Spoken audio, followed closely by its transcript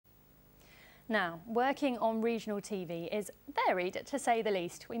Now, working on regional TV is varied, to say the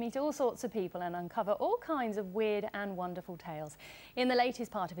least. We meet all sorts of people and uncover all kinds of weird and wonderful tales. In the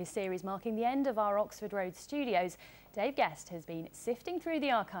latest part of his series marking the end of our Oxford Road studios, Dave Guest has been sifting through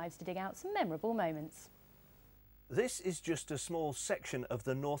the archives to dig out some memorable moments. This is just a small section of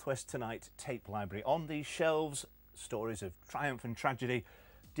the Northwest Tonight tape library. On these shelves, stories of triumph and tragedy,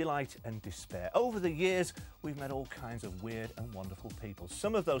 delight and despair. Over the years, we've met all kinds of weird and wonderful people.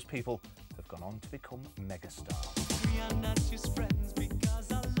 Some of those people have gone on to become megastars. We are not just friends because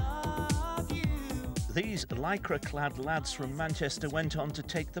I love you. These lycra-clad lads from Manchester went on to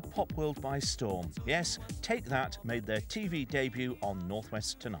take the pop world by storm. Yes, Take That made their TV debut on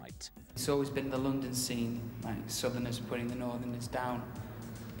Northwest Tonight. It's always been the London scene, like Southerners putting the Northerners down.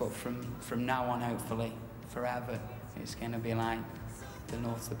 But from now on, hopefully, forever, it's going to be like the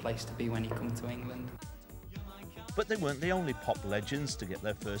North's the place to be when you come to England. But they weren't the only pop legends to get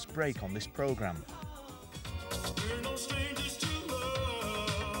their first break on this programme.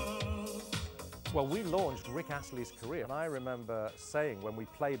 Well, we launched Rick Astley's career, and I remember saying when we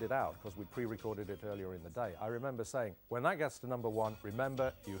played it out, because we pre-recorded it earlier in the day, I remember saying, when that gets to #1,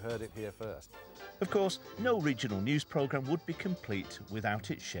 remember, you heard it here first. Of course, no regional news programme would be complete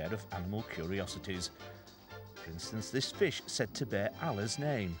without its share of animal curiosities. For instance, this fish said to bear Allah's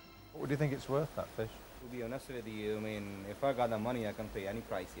name. What do you think it's worth, that fish? To be honest with you, I mean, if I got the money, I can pay any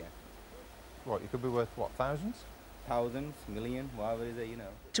price here. What, it could be worth, what, thousands? Thousands, million, whatever it is, you know.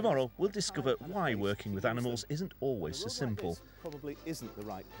 Tomorrow, we'll discover why working with animals isn't always so simple. Like probably isn't the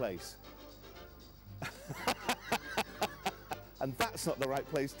right place. And that's not the right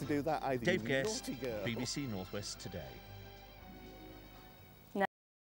place to do that either. Dave Guest, BBC Northwest Today.